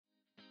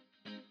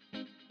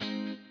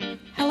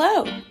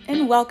Hello,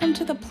 and welcome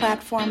to the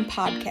Platform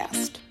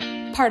Podcast,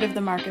 part of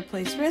the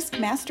Marketplace Risk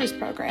Master's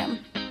Program.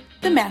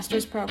 The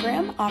Master's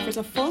Program offers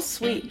a full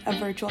suite of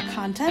virtual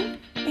content,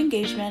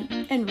 engagement,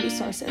 and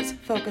resources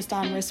focused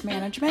on risk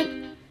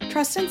management,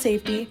 trust and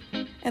safety,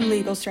 and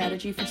legal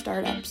strategy for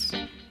startups.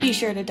 Be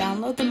sure to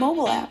download the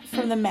mobile app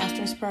from the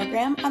Master's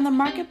Program on the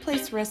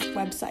Marketplace Risk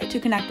website to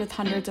connect with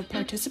hundreds of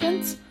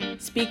participants,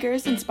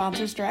 speakers, and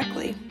sponsors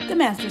directly. The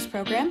Master's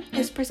Program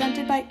is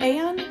presented by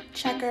Aon,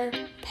 Checker,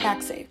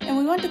 PaxSafe, and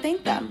we want to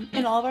thank them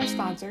and all of our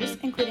sponsors,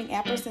 including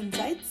Appriss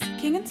Insights,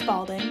 King &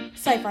 Spalding,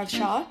 Seyfarth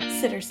Shaw,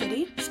 Sitter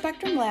City,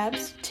 Spectrum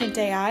Labs, Tint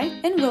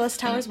AI, and Willis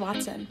Towers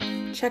Watson.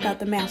 Check out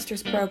the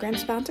Master's Program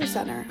Sponsor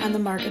Center on the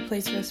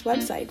Marketplace Risk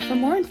website for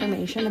more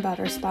information about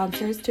our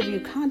sponsors, to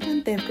view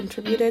content they have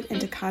contributed, and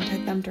to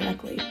contact them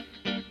directly.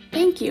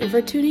 Thank you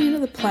for tuning into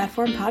the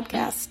Platform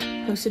Podcast,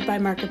 hosted by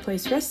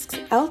Marketplace Risk's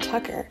Elle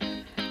Tucker,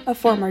 a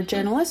former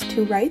journalist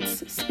who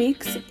writes,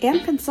 speaks,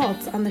 and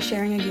consults on the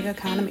sharing and gig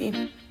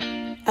economy.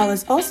 Elle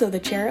is also the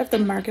chair of the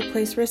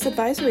Marketplace Risk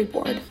Advisory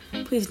Board.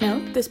 Please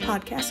note, this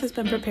podcast has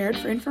been prepared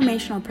for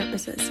informational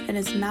purposes and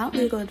is not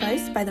legal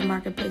advice by the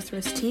Marketplace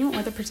Risk team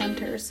or the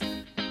presenters.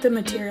 The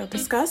material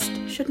discussed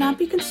should not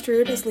be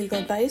construed as legal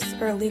advice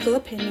or a legal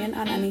opinion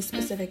on any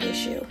specific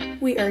issue.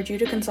 We urge you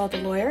to consult a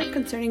lawyer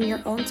concerning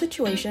your own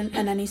situation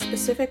and any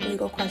specific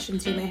legal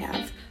questions you may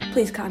have.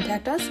 Please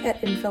contact us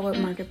at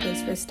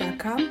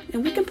info@marketplacerisk.com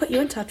and we can put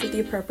you in touch with the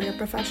appropriate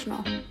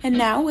professional. And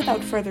now,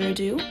 without further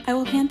ado, I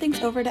will hand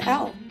things over to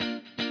Elle.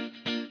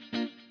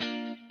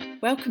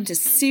 Welcome to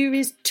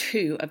Series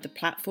 2 of the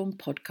Platform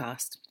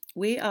Podcast.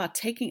 We are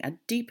taking a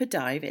deeper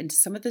dive into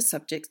some of the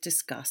subjects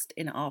discussed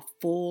in our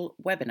fall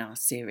webinar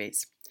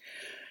series.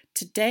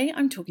 Today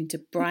I'm talking to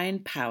Brian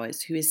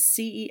Powers, who is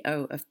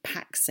CEO of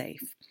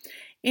PaxSafe.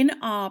 In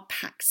our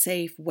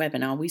PaxSafe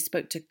webinar, we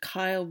spoke to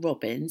Kyle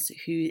Robbins,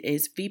 who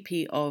is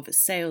VP of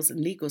Sales and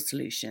Legal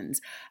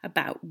Solutions,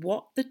 about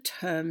what the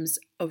terms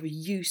of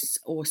use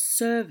or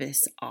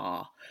service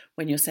are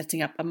when you're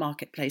setting up a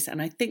marketplace.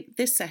 And I think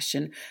this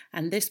session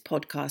and this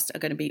podcast are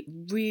going to be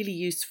really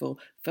useful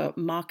for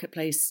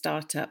marketplace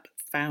startup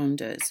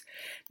founders.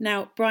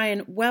 Now,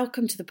 Brian,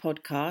 welcome to the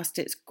podcast.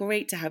 It's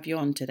great to have you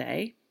on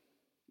today.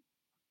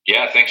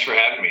 Yeah, thanks for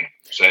having me.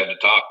 Excited to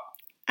talk.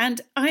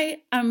 And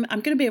I'm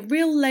going to be a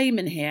real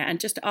layman here and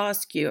just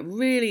ask you a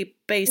really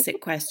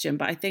basic question,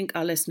 but I think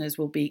our listeners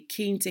will be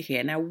keen to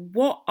hear. Now,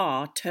 what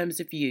are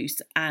terms of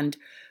use, and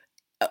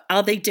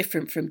are they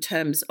different from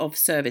terms of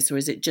service, or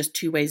is it just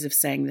two ways of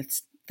saying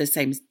the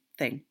same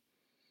thing?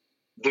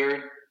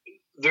 They're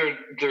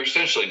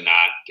essentially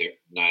not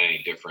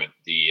any different.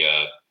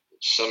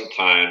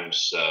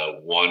 Sometimes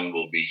one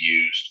will be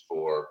used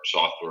for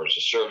software as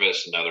a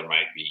service, another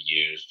might be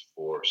used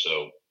for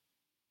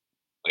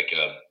like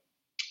a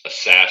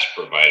SaaS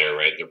provider,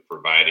 right? They're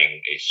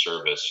providing a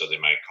service, so they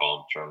might call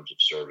them terms of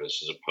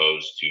service, as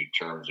opposed to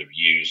terms of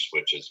use,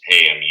 which is,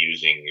 hey, I'm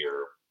using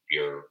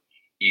your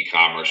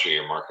e-commerce or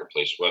your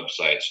marketplace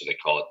website, so they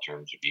call it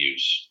terms of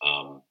use.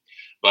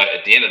 But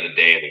at the end of the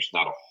day, there's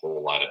not a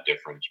whole lot of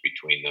difference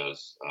between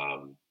those.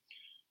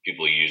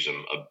 People use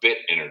them a bit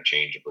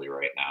interchangeably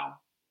right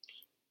now.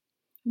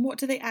 What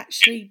do they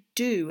actually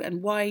do,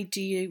 and why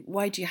do you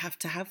have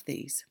to have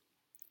these?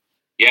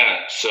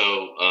 Yeah,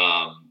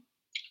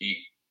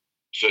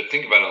 So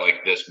think about it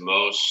like this.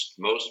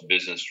 Most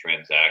business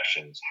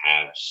transactions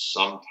have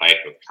some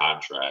type of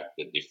contract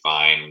that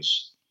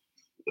defines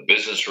the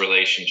business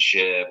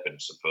relationship and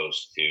is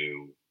supposed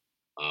to,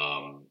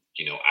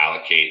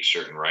 allocate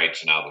certain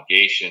rights and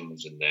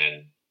obligations, and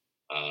then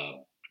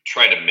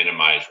try to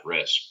minimize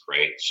risk,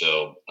 right?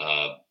 So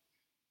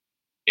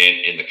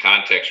in the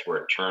context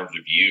where terms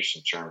of use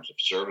and terms of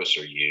service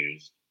are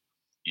used,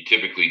 you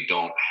typically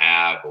don't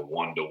have a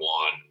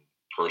one-to-one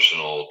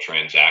personal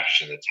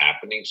transaction that's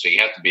happening. So you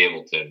have to be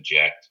able to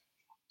inject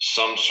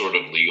some sort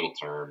of legal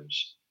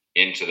terms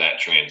into that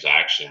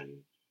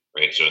transaction,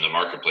 right? So in the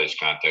marketplace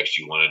context,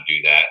 you want to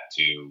do that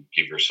to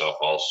give yourself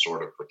all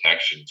sort of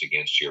protections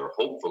against your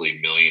hopefully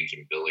millions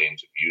and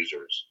billions of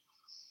users.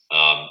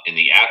 In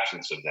the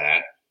absence of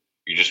that,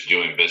 you're just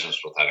doing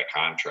business without a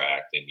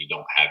contract and you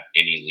don't have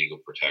any legal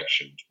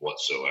protections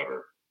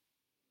whatsoever.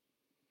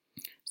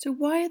 So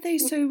why are they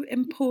so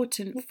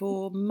important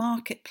for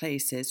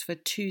marketplaces, for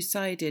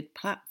two-sided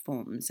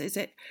platforms? Is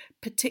it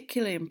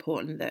particularly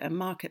important that a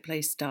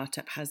marketplace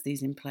startup has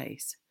these in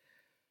place?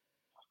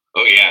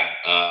 Oh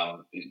yeah,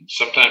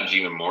 sometimes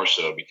even more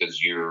so because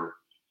you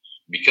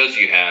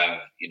have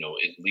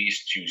at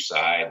least two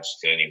sides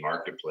to any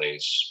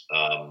marketplace.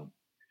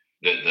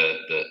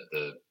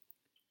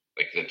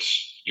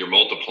 You're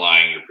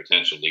multiplying your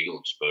potential legal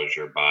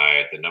exposure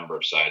by the number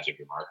of sides of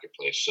your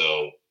marketplace.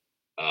 So.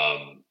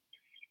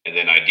 And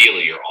then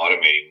ideally, you're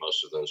automating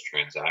most of those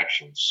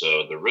transactions.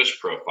 So the risk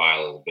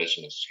profile of the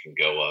business can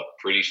go up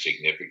pretty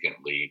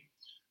significantly,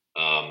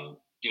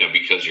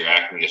 because you're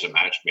acting as a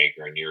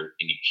matchmaker and you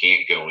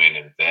can't go in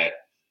and vet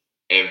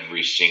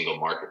every single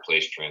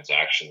marketplace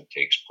transaction that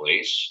takes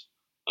place,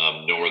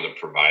 nor the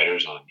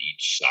providers on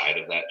each side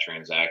of that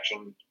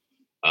transaction.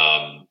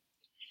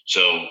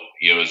 So,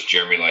 as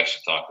Jeremy likes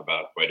to talk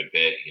about quite a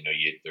bit,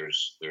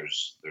 there's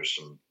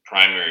some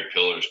primary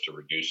pillars to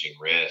reducing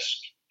risk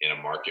in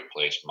a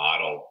marketplace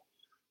model.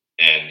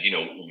 And,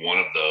 one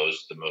of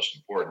those, the most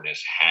important,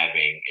 is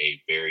having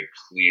a very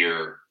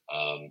clear,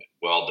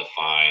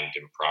 well-defined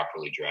and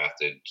properly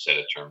drafted set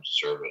of terms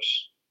of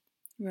service.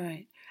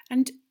 Right.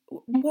 And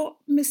what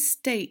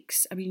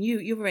mistakes, I mean,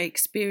 you're very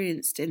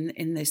experienced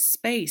in this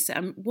space.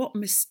 What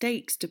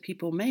mistakes do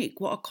people make?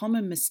 What are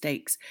common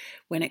mistakes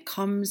when it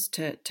comes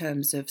to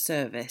terms of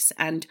service?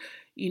 And,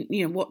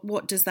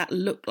 what does that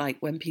look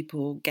like when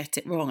people get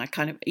it wrong? I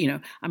kind of,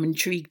 I'm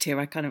intrigued here.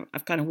 I kind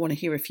of want to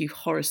hear a few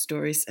horror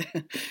stories.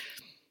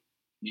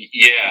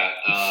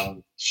 Yeah.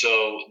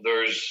 So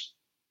there's,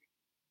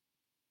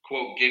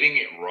 quote, getting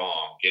it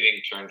wrong,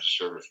 getting terms of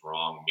service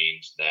wrong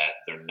means that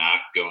they're not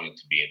going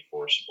to be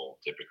enforceable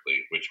typically,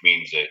 which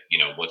means that,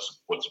 what's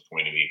the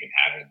point of even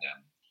having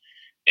them?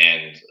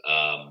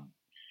 And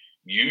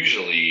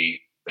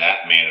usually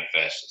that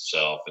manifests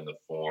itself in the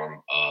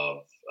form of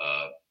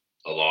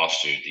a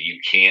lawsuit that you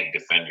can't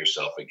defend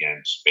yourself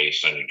against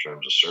based on your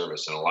terms of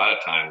service. And a lot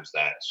of times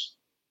that's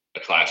a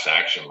class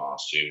action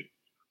lawsuit,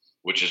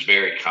 which is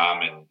very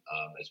common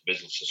as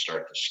businesses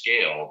start to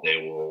scale. They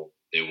will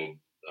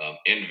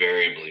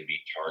invariably be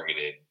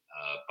targeted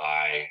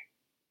by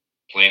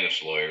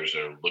plaintiffs' lawyers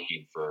that are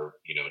looking for,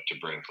 to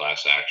bring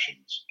class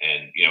actions.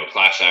 And,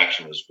 class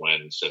action is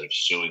when, instead of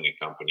suing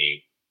a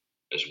company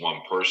as one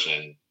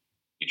person,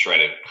 you try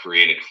to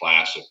create a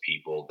class of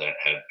people that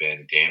have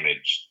been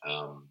damaged.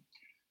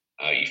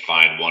 You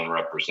find one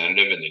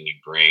representative and then you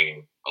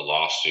bring a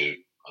lawsuit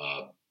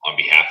on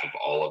behalf of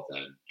all of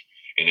them.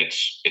 And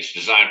it's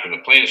designed from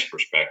the plaintiff's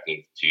perspective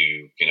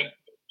to kind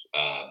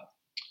of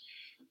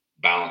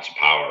balance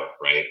power,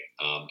 right?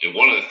 And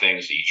one of the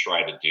things that you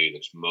try to do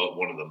that's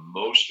one of the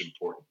most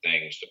important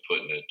things to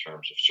put into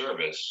terms of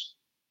service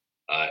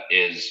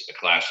is a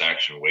class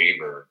action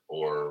waiver,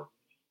 or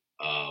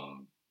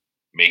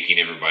making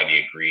everybody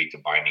agree to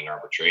binding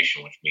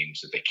arbitration, which means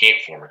that they can't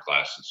form a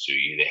class and sue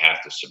you. They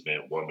have to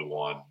submit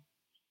one-to-one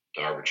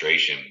to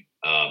arbitration.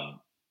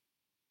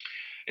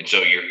 And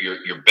so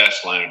your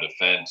best line of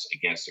defense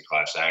against a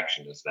class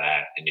action is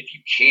that. And if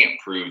you can't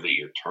prove that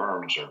your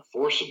terms are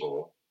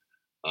enforceable,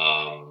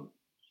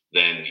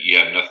 then you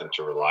have nothing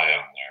to rely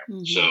on there.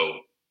 Mm-hmm. So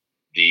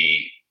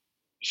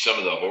some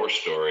of the horror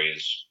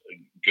stories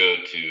go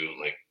to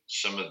like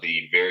some of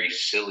the very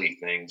silly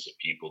things that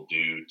people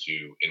do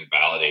to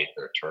invalidate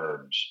their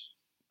terms.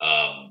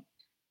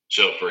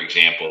 So, for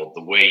example,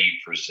 the way you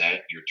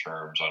present your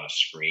terms on a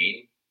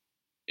screen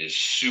is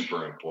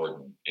super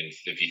important. And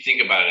if you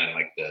think about it in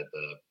like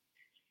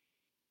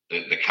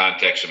the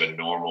context of a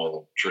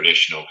normal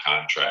traditional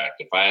contract,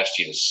 if I asked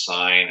you to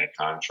sign a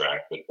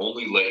contract but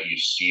only let you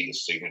see the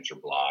signature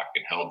block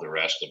and held the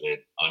rest of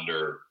it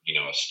under,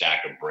 a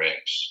stack of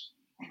bricks,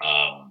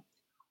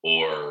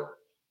 or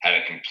had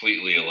it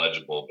completely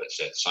illegible but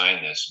said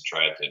sign this and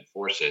tried to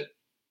enforce it,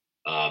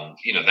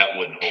 that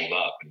wouldn't hold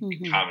up. And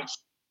mm-hmm. Common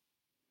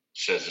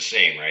says the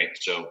same, right?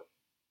 So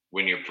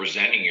when you're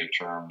presenting your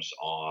terms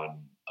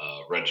on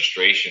a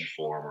registration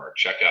form or a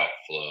checkout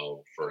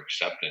flow for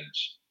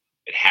acceptance,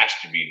 it has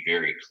to be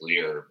very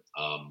clear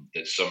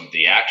that some of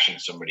the action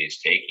somebody is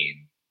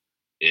taking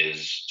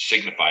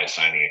signifies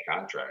signing a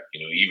contract.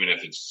 Even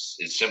if it's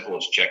as simple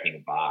as checking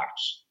a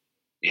box,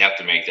 you have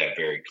to make that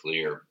very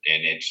clear.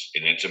 And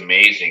it's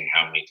amazing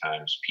how many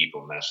times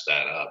people mess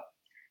that up.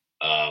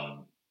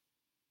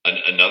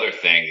 Another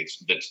thing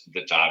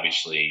that's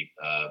obviously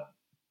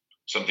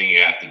something you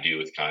have to do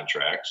with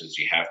contracts is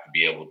you have to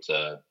be able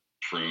to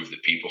prove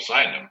that people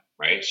signed them,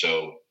 right?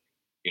 So,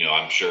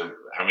 I'm sure,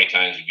 how many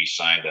times have you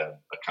signed a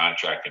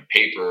contract in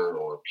paper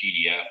or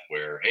PDF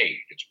where, hey,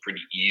 it's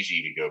pretty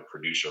easy to go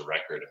produce a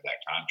record of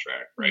that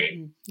contract, right?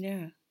 Mm-hmm.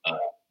 Yeah.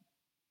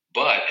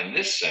 But in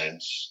this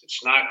sense,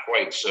 it's not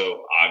quite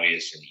so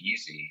obvious and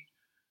easy,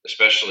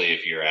 especially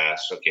if you're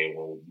asked, okay,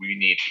 well, we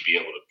need to be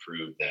able to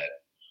prove that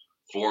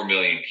 4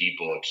 million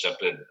people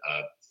accepted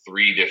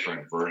 3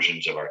 different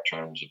versions of our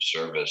terms of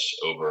service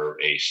over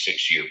a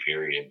 6-year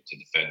period to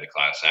defend the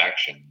class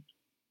action.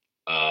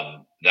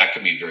 That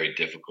can be very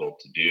difficult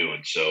to do.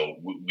 And so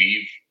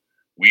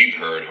we've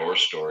heard horror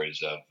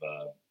stories of,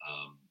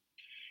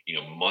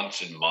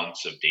 months and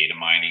months of data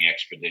mining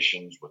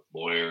expeditions with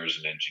lawyers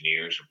and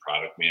engineers and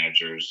product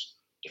managers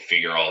to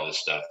figure all this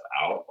stuff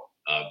out,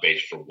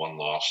 based for one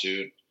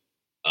lawsuit.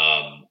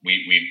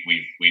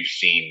 We've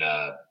seen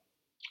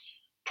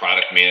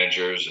product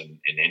managers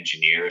and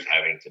engineers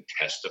having to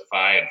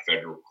testify in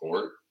federal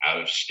court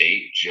out of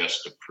state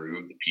just to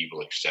prove that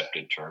people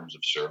accepted terms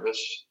of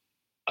service.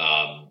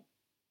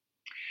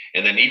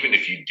 And then even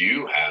if you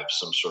do have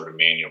some sort of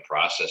manual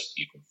process that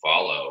you can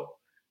follow,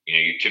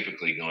 you're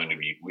typically going to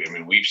be,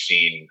 we've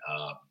seen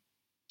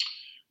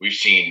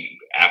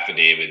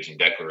affidavits and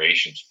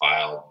declarations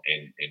filed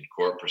in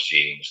court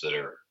proceedings that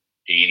are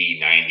 80,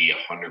 90,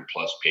 100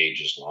 plus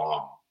pages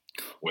long,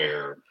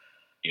 where,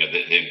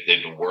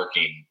 they've been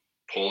working,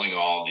 pulling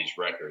all these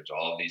records,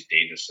 all of these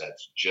data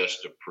sets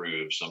just to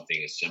prove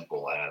something as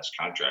simple as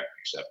contract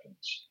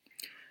acceptance.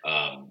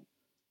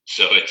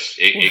 So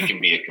it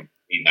can be a complete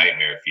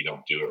nightmare if you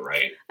don't do it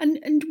right.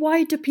 And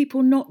why do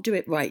people not do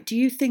it right? Do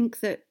you think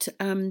that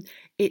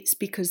it's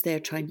because they're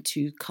trying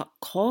to cut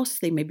costs?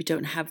 They maybe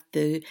don't have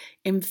the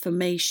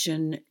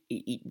information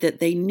that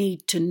they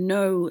need to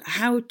know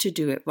how to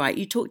do it right.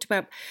 You talked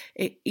about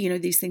it,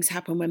 these things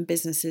happen when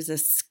businesses are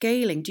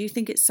scaling. Do you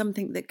think it's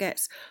something that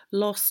gets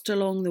lost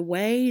along the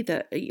way?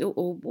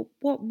 Or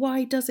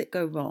why does it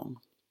go wrong?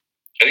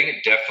 I think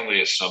it definitely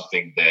is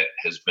something that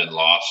has been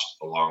lost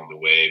along the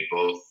way,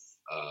 both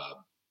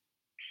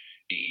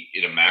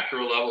at a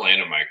macro level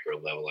and a micro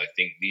level. I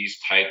think these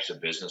types of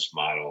business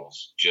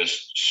models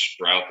just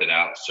sprouted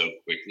out so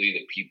quickly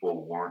that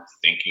people weren't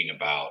thinking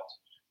about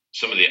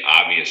some of the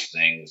obvious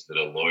things that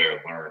a lawyer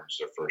learns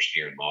their first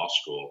year in law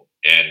school.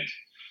 And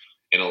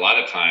a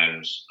lot of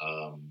times,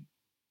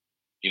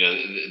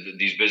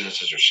 these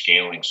businesses are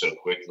scaling so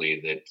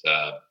quickly that,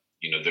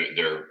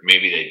 they're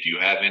maybe they do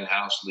have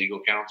in-house legal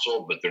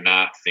counsel, but they're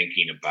not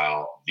thinking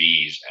about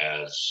these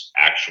as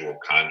actual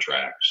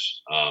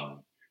contracts.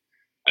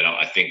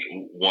 I think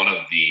one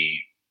of the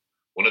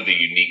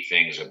unique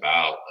things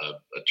about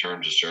a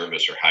terms of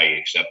service or how you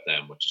accept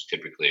them, which is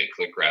typically a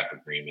click wrap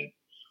agreement,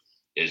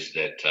 is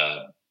that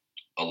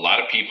a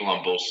lot of people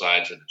on both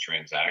sides of the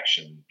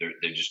transaction,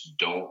 they just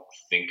don't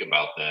think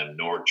about them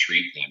nor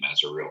treat them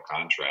as a real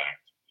contract.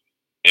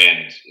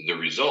 And the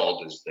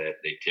result is that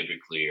they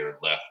typically are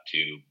left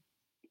to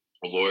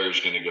a lawyer's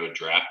going to go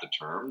draft the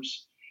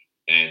terms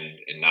and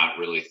not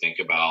really think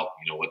about,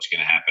 what's going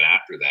to happen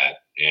after that.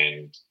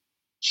 And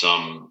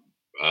some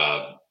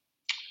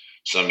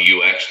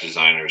UX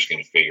designer is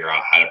going to figure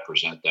out how to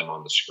present them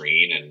on the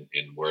screen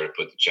and where to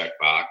put the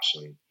checkbox,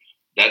 and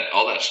that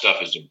all that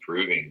stuff is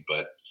improving.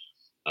 But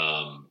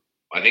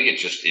I think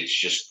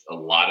it's just a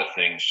lot of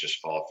things just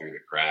fall through the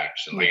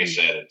cracks. And like I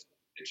said,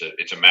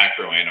 it's a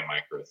macro and a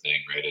micro thing,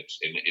 right?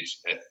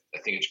 I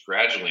think it's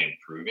gradually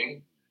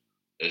improving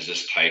as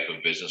this type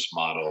of business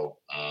model,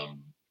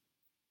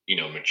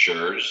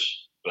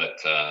 matures. But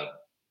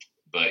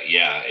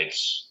yeah,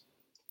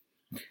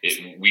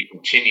 we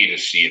continue to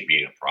see it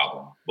being a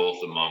problem,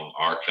 both among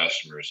our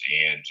customers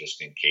and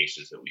just in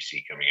cases that we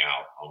see coming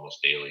out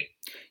almost daily.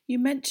 You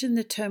mentioned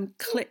the term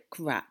click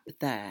wrap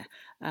there.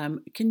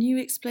 Can you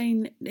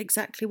explain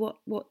exactly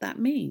what that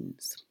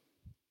means?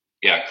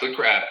 Yeah, click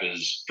wrap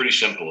is pretty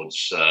simple.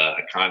 It's a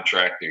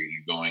contract that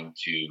you're going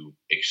to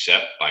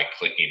accept by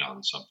clicking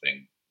on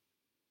something.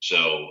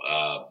 So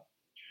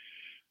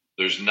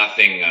there's no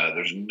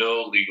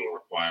legal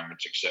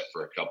requirements except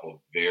for a couple of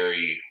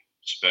very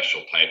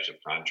special types of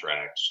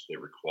contracts that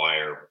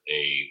require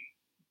a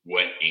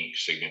wet ink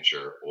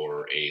signature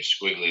or a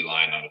squiggly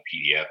line on a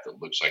PDF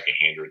that looks like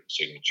a handwritten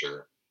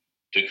signature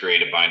to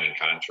create a binding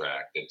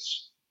contract.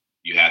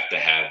 You have to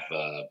have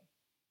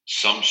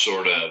some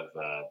sort of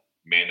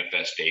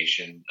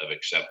manifestation of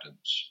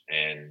acceptance,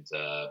 and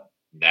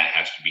that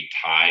has to be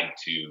tied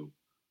to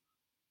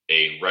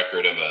a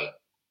record of a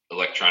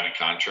electronic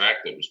contract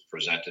that was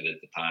presented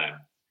at the time.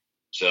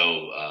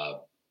 So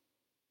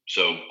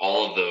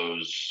all of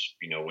those,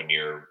 when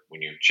you're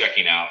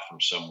checking out from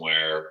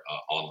somewhere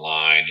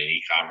online, an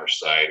e-commerce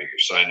site, or you're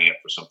signing up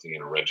for something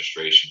in a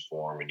registration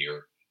form, and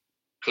you're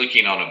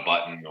clicking on a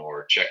button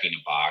or checking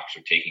a box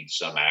or taking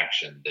some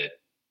action that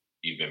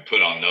you've been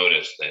put on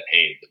notice that,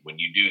 hey, when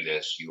you do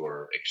this, you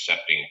are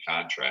accepting a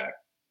contract.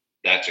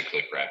 That's a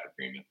click wrap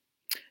agreement.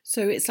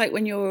 So it's like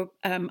when your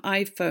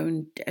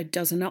iPhone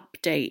does an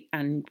update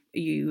and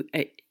you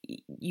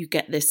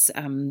get this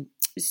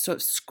sort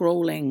of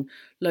scrolling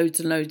loads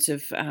and loads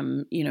of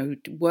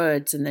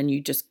words, and then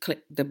you just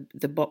click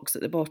the box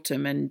at the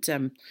bottom and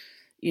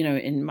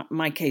in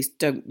my case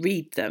don't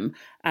read them,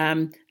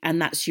 and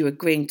that's you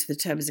agreeing to the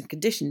terms and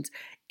conditions.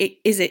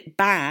 Is it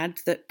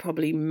bad that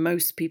probably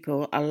most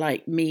people are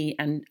like me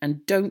and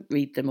don't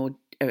read them, or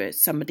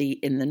somebody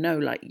in the know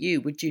like you?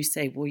 Would you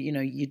say, well,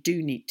 you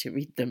do need to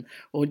read them,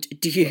 or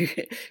do you?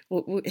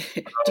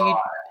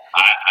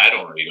 I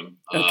don't read them.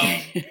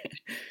 Okay.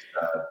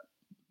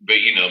 But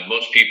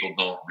most people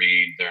don't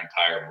read their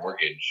entire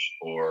mortgage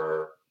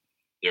or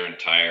their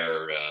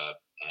entire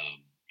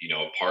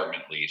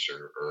apartment lease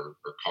or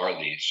car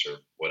lease or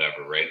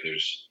whatever, right?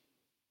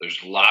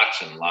 There's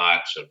lots and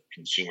lots of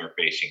consumer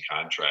facing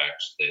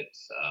contracts that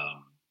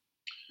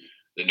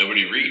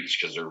nobody reads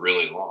because they're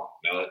really long.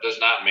 Now, that does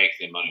not make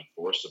them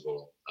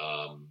unenforceable.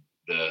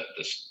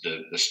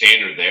 The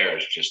standard there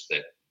is just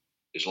that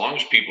as long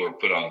as people are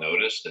put on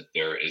notice that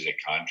there is a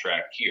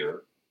contract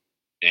here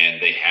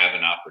and they have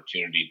an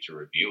opportunity to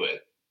review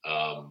it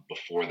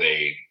before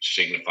they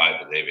signify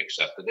that they've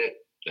accepted it,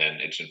 then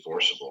it's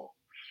enforceable.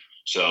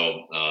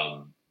 So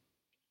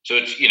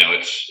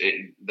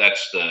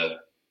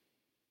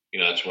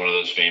that's one of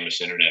those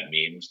famous internet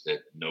memes that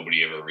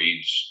nobody ever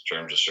reads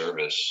terms of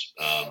service,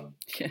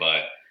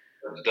 but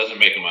it doesn't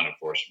make them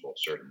unenforceable,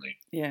 certainly.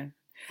 Yeah.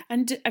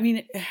 And I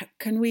mean,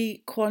 can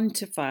we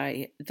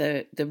quantify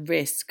the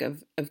risk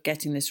of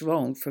getting this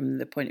wrong from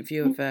the point of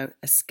view of a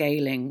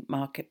scaling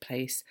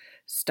marketplace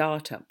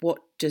startup? What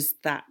does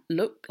that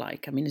look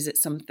like? I mean, is it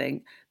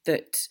something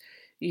that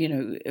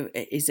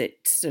is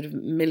it sort of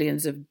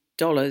millions of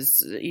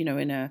dollars,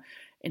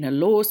 in a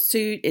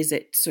lawsuit? Is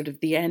it sort of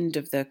the end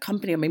of the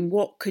company? I mean,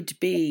 what could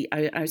be,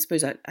 I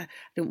suppose I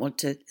don't want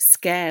to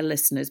scare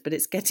listeners, but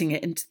it's getting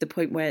it into the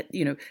point where,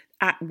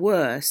 at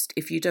worst,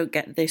 if you don't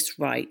get this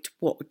right,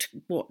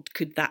 what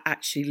could that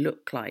actually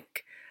look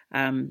like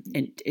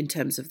in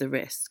terms of the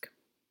risk?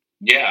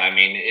 Yeah, I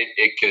mean,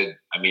 it could.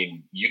 I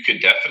mean, you could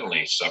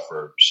definitely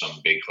suffer some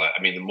big class.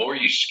 I mean, the more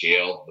you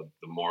scale,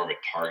 the more of a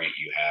target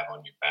you have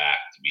on your back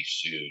to be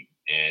sued.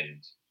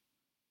 And,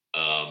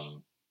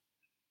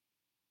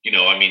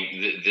 I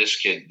mean, this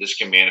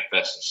can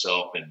manifest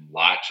itself in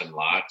lots and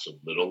lots of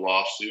little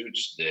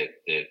lawsuits that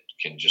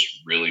can just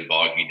really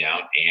bog you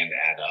down and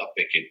add up.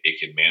 It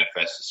can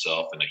manifest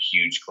itself in a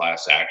huge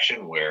class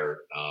action where,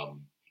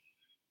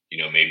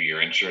 maybe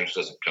your insurance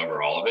doesn't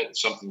cover all of it.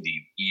 It's something that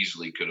you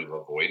easily could have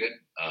avoided.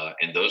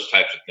 And those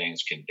types of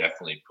things can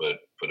definitely put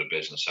a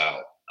business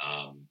out.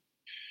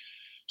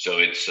 So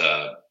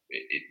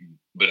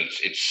but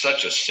it's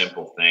such a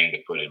simple thing to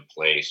put in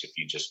place if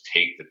you just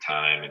take the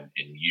time and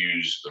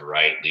use the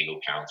right legal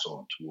counsel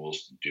and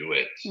tools to do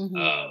it.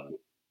 Mm-hmm.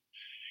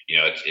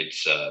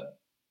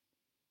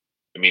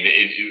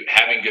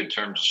 Having good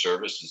terms of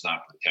service does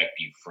not protect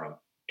you from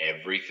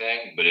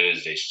everything, but it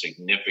is a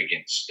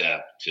significant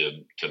step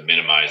to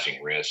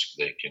minimizing risk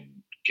that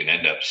can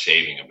end up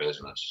saving a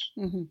business.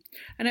 Mm-hmm.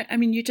 And I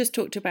mean, you just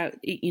talked about,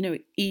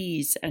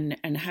 ease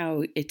and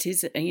how it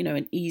is,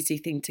 an easy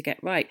thing to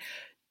get right.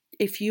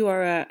 If you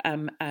are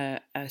a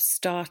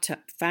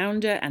startup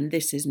founder and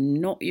this is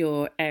not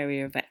your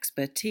area of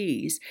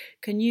expertise,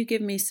 can you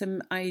give me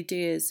some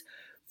ideas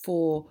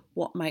for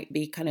what might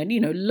be kind of,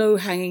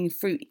 low-hanging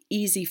fruit,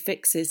 easy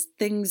fixes,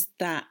 things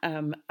that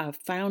a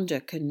founder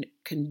can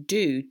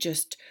do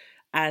just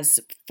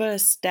as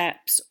first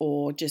steps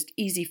or just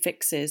easy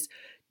fixes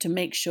to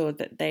make sure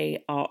that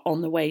they are on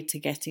the way to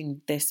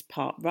getting this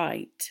part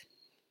right?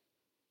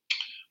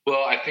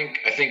 Well, I think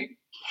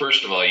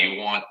first of all, you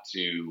want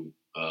to,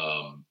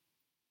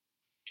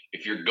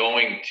 if you're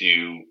going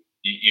to,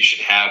 you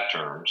should have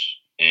terms,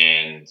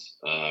 and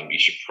you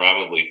should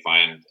probably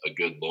find a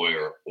good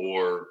lawyer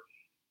or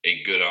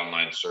a good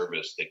online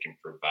service that can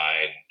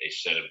provide a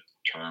set of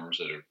terms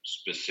that are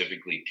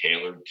specifically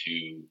tailored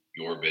to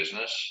your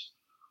business.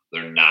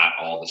 They're not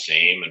all the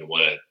same. And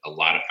what a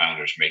lot of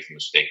founders make the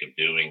mistake of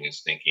doing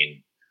is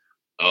thinking,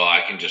 oh,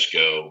 I can just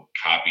go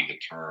copy the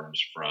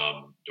terms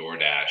from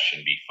DoorDash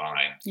and be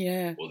fine.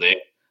 Yeah. Well,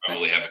 they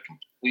probably have a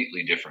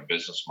completely different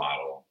business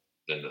model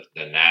than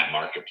that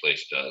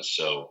marketplace does.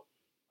 So,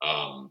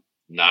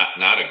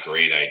 not a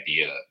great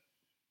idea.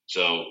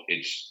 So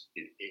if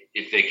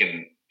they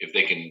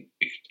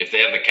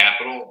have the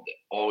capital, it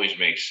always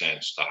makes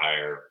sense to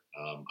hire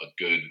a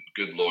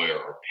good lawyer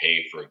or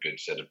pay for a good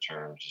set of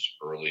terms as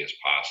early as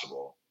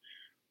possible.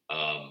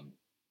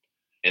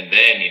 And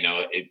then,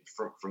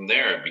 from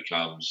there, it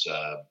becomes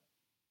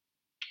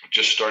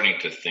just starting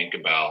to think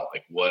about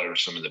like what are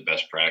some of the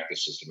best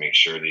practices to make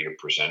sure that you're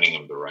presenting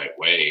them the right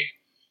way.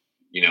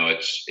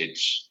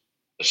 It's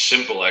a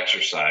simple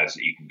exercise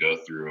that you can go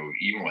through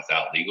even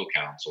without legal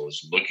counsel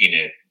is looking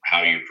at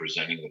how you're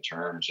presenting the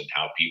terms and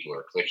how people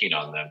are clicking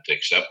on them to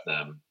accept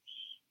them,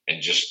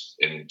 and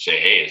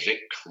say, hey, is it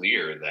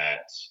clear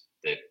that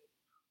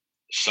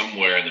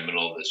somewhere in the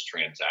middle of this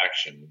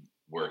transaction,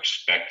 we're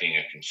expecting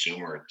a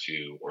consumer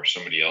or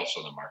somebody else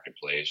on the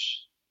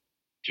marketplace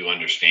to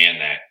understand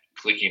that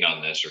clicking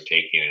on this or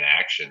taking an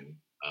action,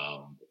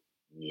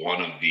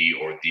 one of the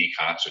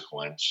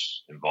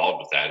consequence involved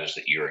with that is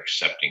that you're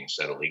accepting a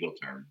set of legal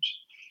terms.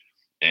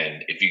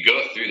 And if you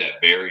go through that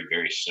very,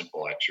 very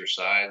simple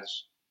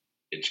exercise,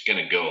 it's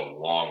going to go a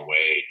long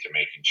way to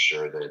making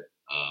sure that,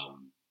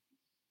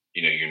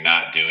 you're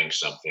not doing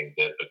something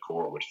that the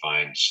court would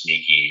find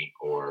sneaky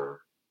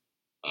or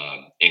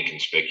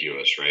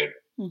inconspicuous, right?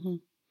 Mm-hmm.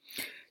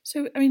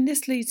 So, I mean,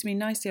 this leads me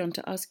nicely on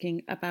to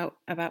asking about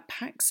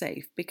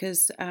PaxSafe,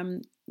 because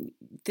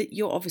that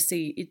you're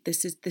obviously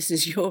this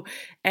is your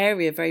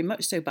area very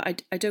much so,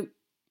 but I don't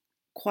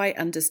quite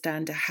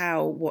understand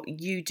how what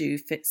you do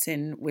fits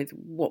in with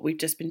what we've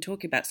just been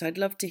talking about. So I'd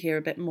love to hear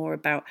a bit more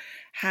about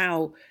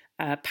how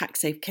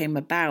PaxSafe came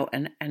about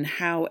and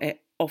how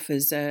it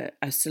offers a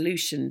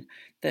solution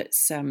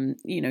that's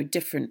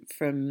different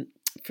from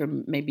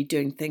maybe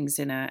doing things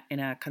in a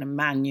kind of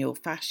manual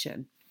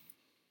fashion.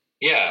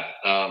 Yeah.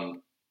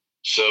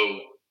 So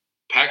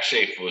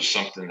PaxSafe was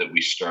something that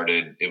we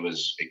started.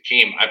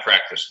 I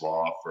practiced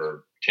law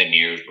for 10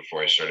 years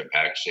before I started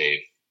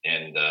PaxSafe.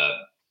 And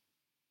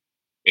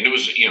it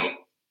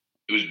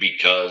was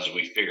because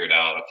we figured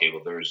out, okay,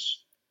 well,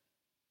 there's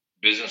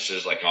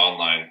businesses like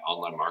online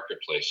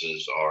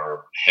marketplaces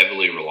are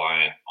heavily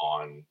reliant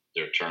on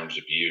their terms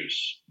of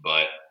use,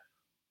 but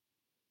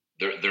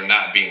they're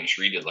not being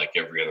treated like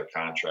every other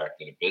contract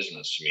in a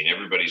business. I mean,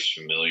 everybody's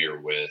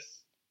familiar with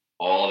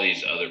all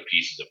these other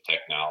pieces of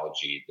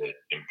technology that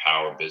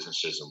empower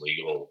businesses and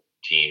legal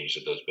teams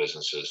of those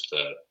businesses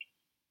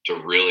to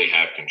really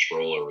have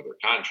control over their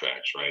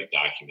contracts, right?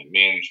 Document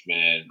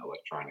management,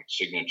 electronic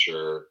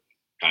signature,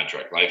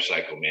 contract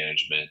lifecycle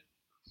management,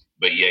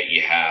 but yet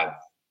you have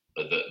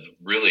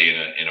really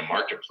in a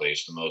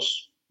marketplace, the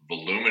most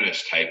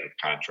voluminous type of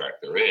contract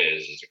there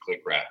is a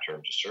click wrap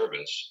terms of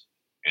service,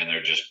 and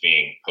they're just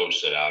being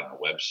posted out on the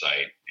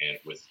website and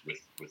with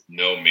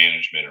no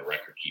management or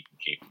record keeping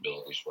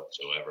capabilities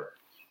whatsoever.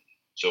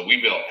 So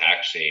we built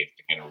PackSafe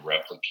to kind of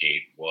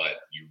replicate what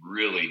you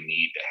really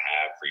need to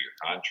have for your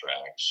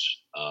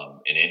contracts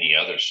in any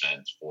other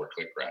sense for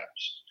click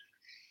wraps.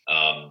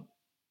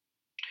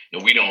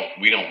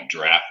 We don't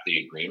draft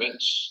the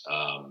agreements,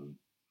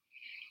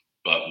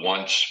 but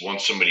once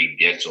somebody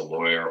gets a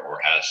lawyer or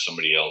has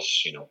somebody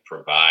else,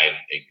 provide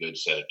a good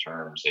set of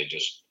terms,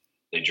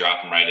 they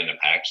drop them right into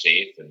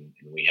PackSafe, and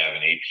we have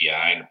an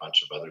API and a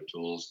bunch of other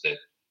tools that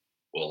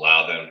will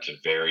allow them to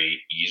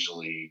very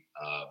easily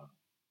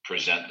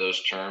present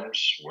those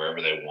terms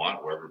wherever they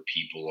want, wherever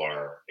people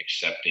are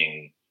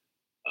accepting,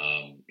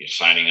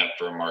 signing up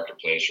for a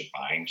marketplace or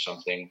buying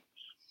something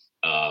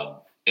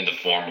in the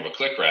form of a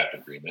click wrap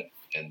agreement.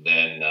 And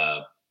then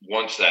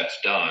once that's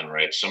done,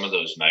 right, some of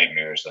those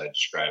nightmares that I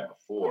described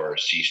before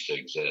cease to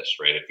exist,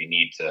 right? If you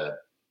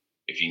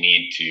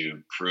need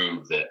to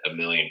prove that 1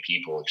 million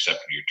people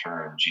accepted your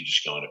terms, you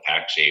just go into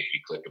PackSafe, you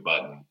click a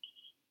button,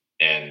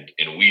 and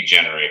we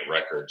generate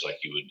records like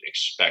you would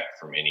expect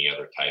from any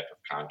other type of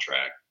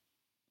contract.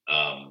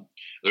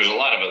 There's a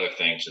lot of other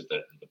things that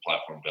the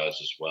platform does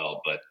as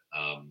well, but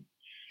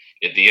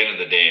at the end of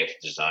the day, it's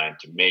designed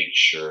to make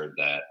sure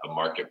that a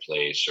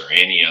marketplace or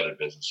any other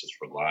businesses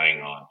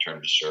relying on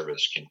terms of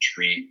service can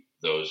treat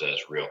those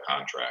as real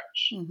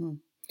contracts. Mm-hmm.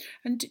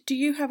 And do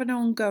you have an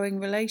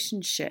ongoing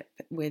relationship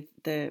with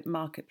the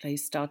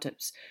marketplace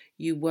startups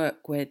you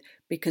work with?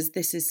 Because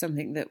this is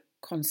something that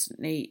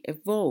constantly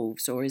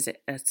evolves, or is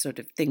it a sort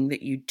of thing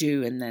that you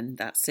do and then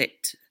that's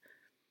it?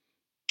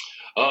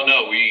 Oh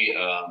no,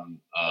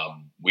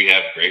 we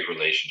have great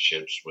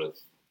relationships with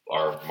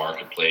our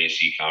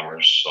marketplace,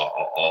 e-commerce,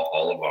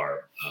 all of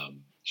our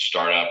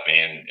startup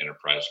and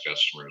enterprise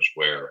customers,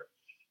 where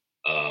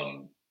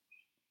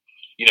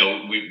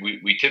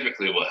we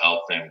typically will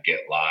help them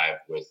get live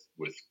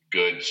with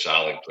good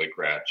solid click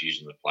wraps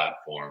using the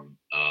platform.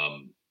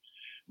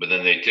 But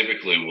then they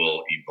typically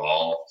will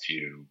evolve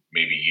to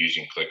maybe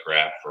using click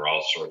wrap for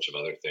all sorts of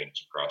other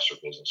things across their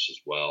business as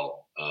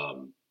well.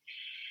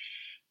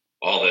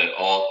 All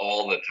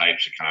the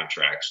types of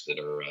contracts that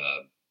are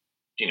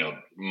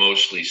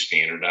mostly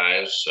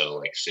standardized, so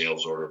like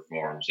sales order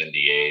forms,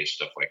 NDAs,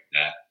 stuff like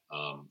that.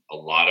 A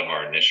lot of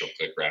our initial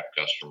click wrap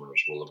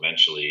customers will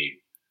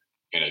eventually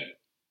kind of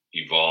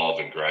evolve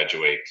and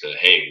graduate to,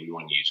 hey, we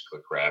want to use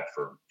click wrap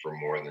for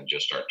more than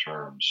just our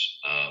terms.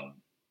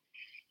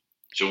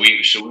 So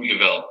we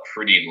develop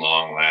pretty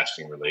long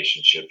lasting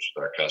relationships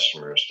with our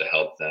customers to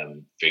help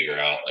them figure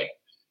out, like,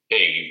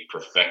 hey, you've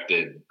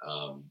perfected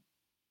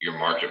your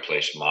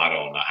marketplace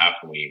model. Now how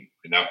can we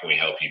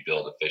help you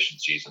build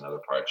efficiencies in other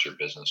parts of your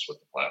business with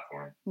the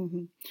platform?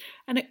 Mm-hmm.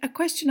 And a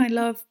question I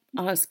love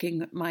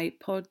asking my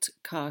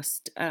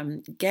podcast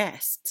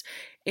guests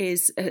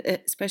is,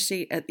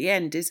 especially at the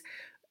end, is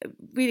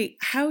really,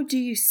 how do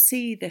you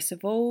see this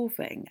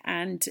evolving,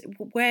 and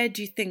where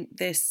do you think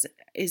this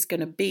is going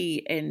to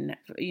be in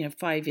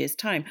 5 years'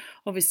 time?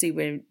 Obviously,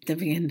 we're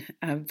living in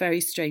very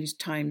strange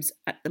times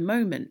at the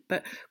moment,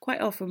 but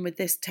quite often with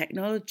this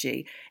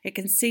technology, it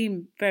can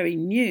seem very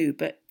new,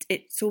 but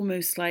it's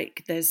almost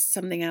like there's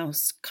something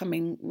else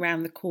coming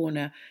round the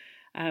corner.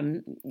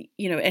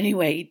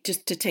 Anyway,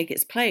 just to take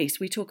its place.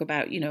 We talk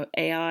about,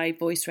 AI,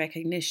 voice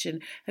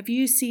recognition. Have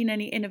you seen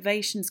any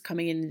innovations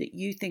coming in that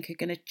you think are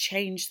going to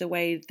change the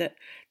way that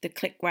the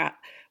click wrap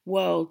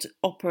world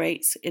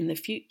operates in the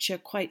future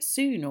quite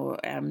soon? Or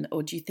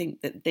do you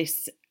think that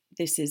this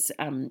is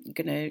going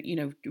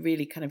to,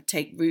 really kind of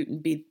take root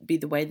and be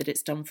the way that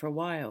it's done for a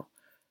while?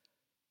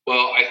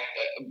 Well,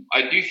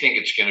 I do think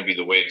it's going to be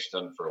the way it's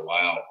done for a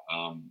while.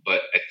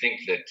 But I think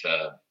that,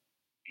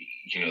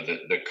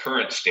 the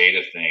current state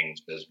of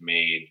things has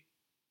made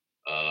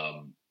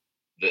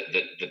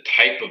the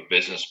type of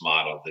business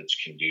model that's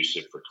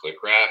conducive for click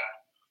wrap,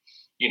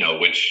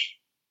 which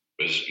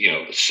was,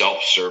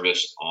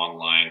 self-service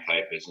online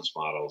type business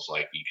models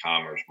like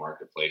e-commerce,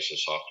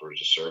 marketplaces, software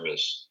as a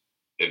service,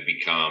 have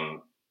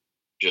become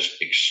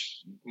just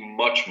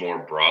much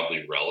more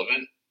broadly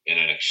relevant in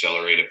an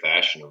accelerated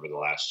fashion over the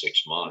last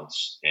 6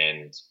 months.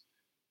 And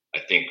I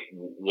think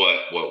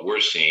what we're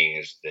seeing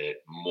is that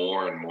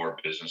more and more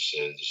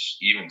businesses,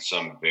 even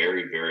some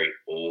very, very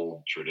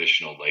old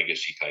traditional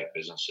legacy type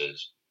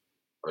businesses,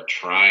 are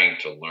trying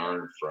to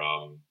learn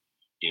from,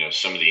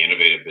 some of the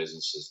innovative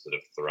businesses that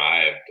have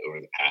thrived over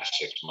the past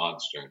 6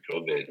 months during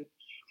COVID.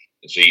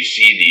 And so you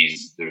see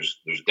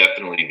there's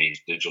definitely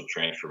these digital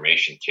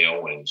transformation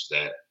tailwinds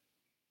that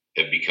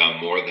have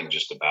become more than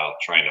just about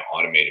trying to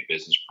automate a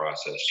business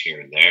process here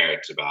and there.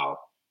 It's about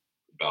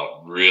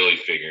really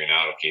figuring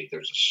out, okay,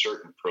 there's a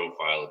certain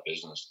profile of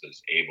business that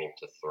is able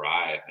to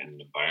thrive in an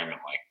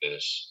environment like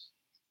this,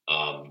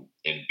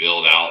 and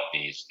build out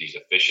these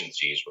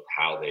efficiencies with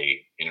how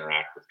they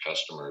interact with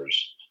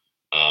customers,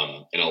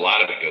 And a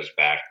lot of it goes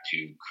back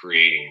to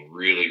creating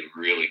really,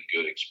 really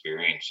good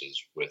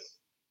experiences with,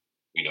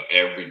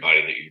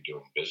 everybody that you're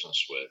doing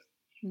business with.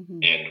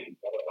 Mm-hmm. And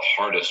one of the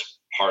hardest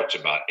parts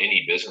about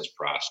any business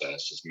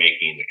process is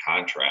making the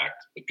contract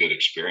a good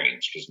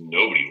experience, because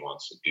nobody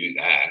wants to do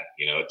that.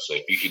 It's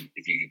like if you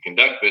could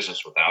conduct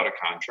business without a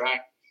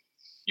contract,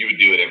 you would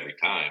do it every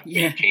time.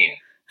 Yeah. But you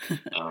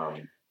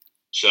can't.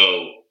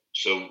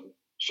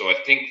 So I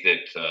think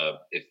that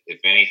if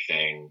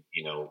anything,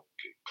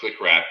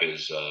 ClickWrap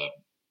is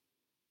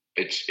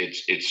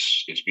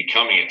it's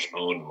becoming its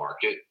own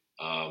market,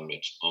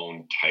 its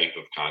own type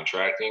of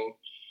contracting.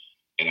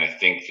 And I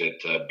think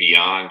that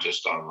beyond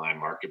just online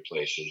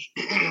marketplaces,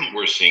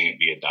 we're seeing it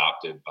be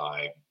adopted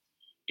by,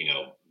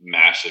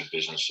 massive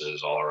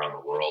businesses all around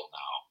the world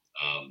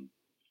now.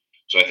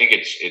 So I think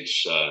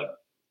it's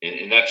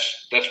and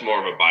that's more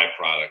of a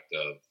byproduct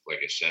of, like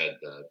I said,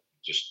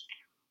 just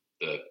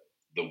the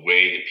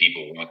way that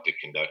people want to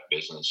conduct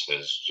business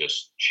has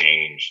just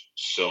changed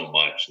so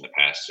much in the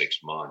past 6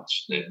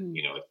 months that, Mm-hmm.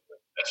 It's a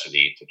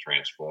necessity to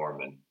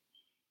transform. And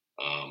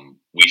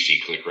we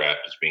see ClickWrap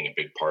as being a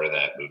big part of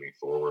that moving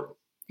forward.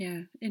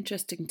 Yeah,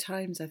 interesting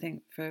times, I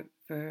think, for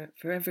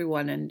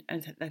everyone, and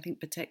I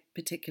think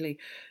particularly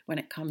when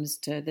it comes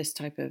to this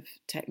type of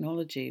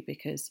technology,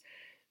 because,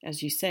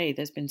 as you say,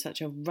 there's been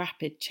such a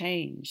rapid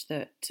change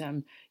that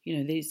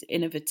these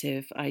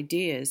innovative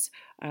ideas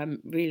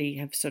really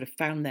have sort of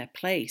found their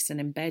place and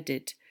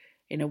embedded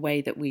in a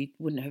way that we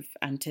wouldn't have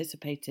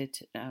anticipated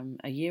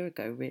a year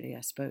ago, really,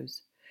 I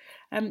suppose.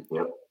 Yep.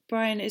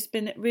 Brian, it's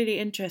been really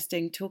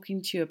interesting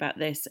talking to you about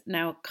this.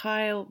 Now,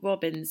 Kyle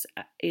Robbins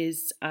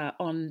is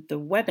on the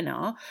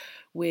webinar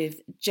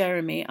with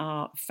Jeremy,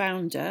 our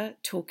founder,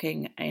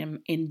 talking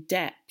in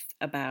depth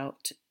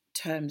about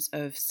terms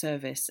of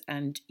service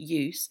and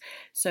use.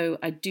 So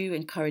I do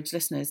encourage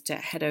listeners to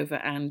head over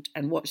and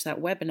watch that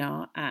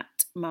webinar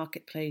at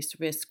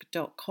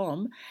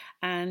marketplacerisk.com.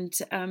 And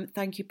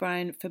thank you,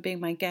 Brian, for being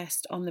my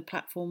guest on the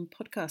Platform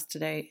podcast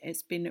today.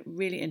 It's been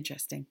really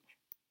interesting.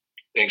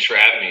 Thanks for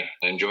having me.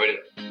 I enjoyed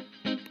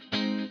it.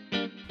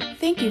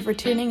 Thank you for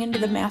tuning into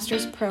the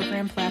Masters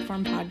Program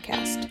Platform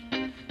podcast.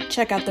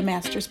 Check out the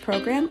Masters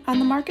Program on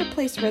the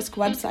Marketplace Risk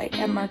website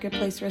at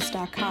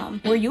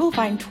marketplacerisk.com, where you will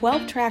find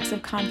 12 tracks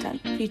of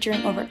content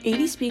featuring over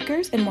 80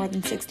 speakers and more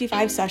than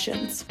 65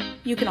 sessions.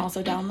 You can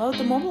also download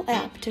the mobile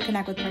app to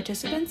connect with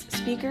participants,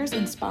 speakers,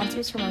 and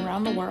sponsors from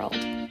around the world.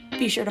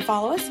 Be sure to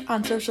follow us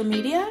on social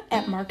media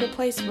at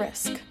Marketplace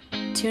Risk.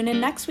 Tune in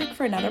next week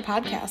for another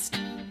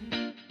podcast.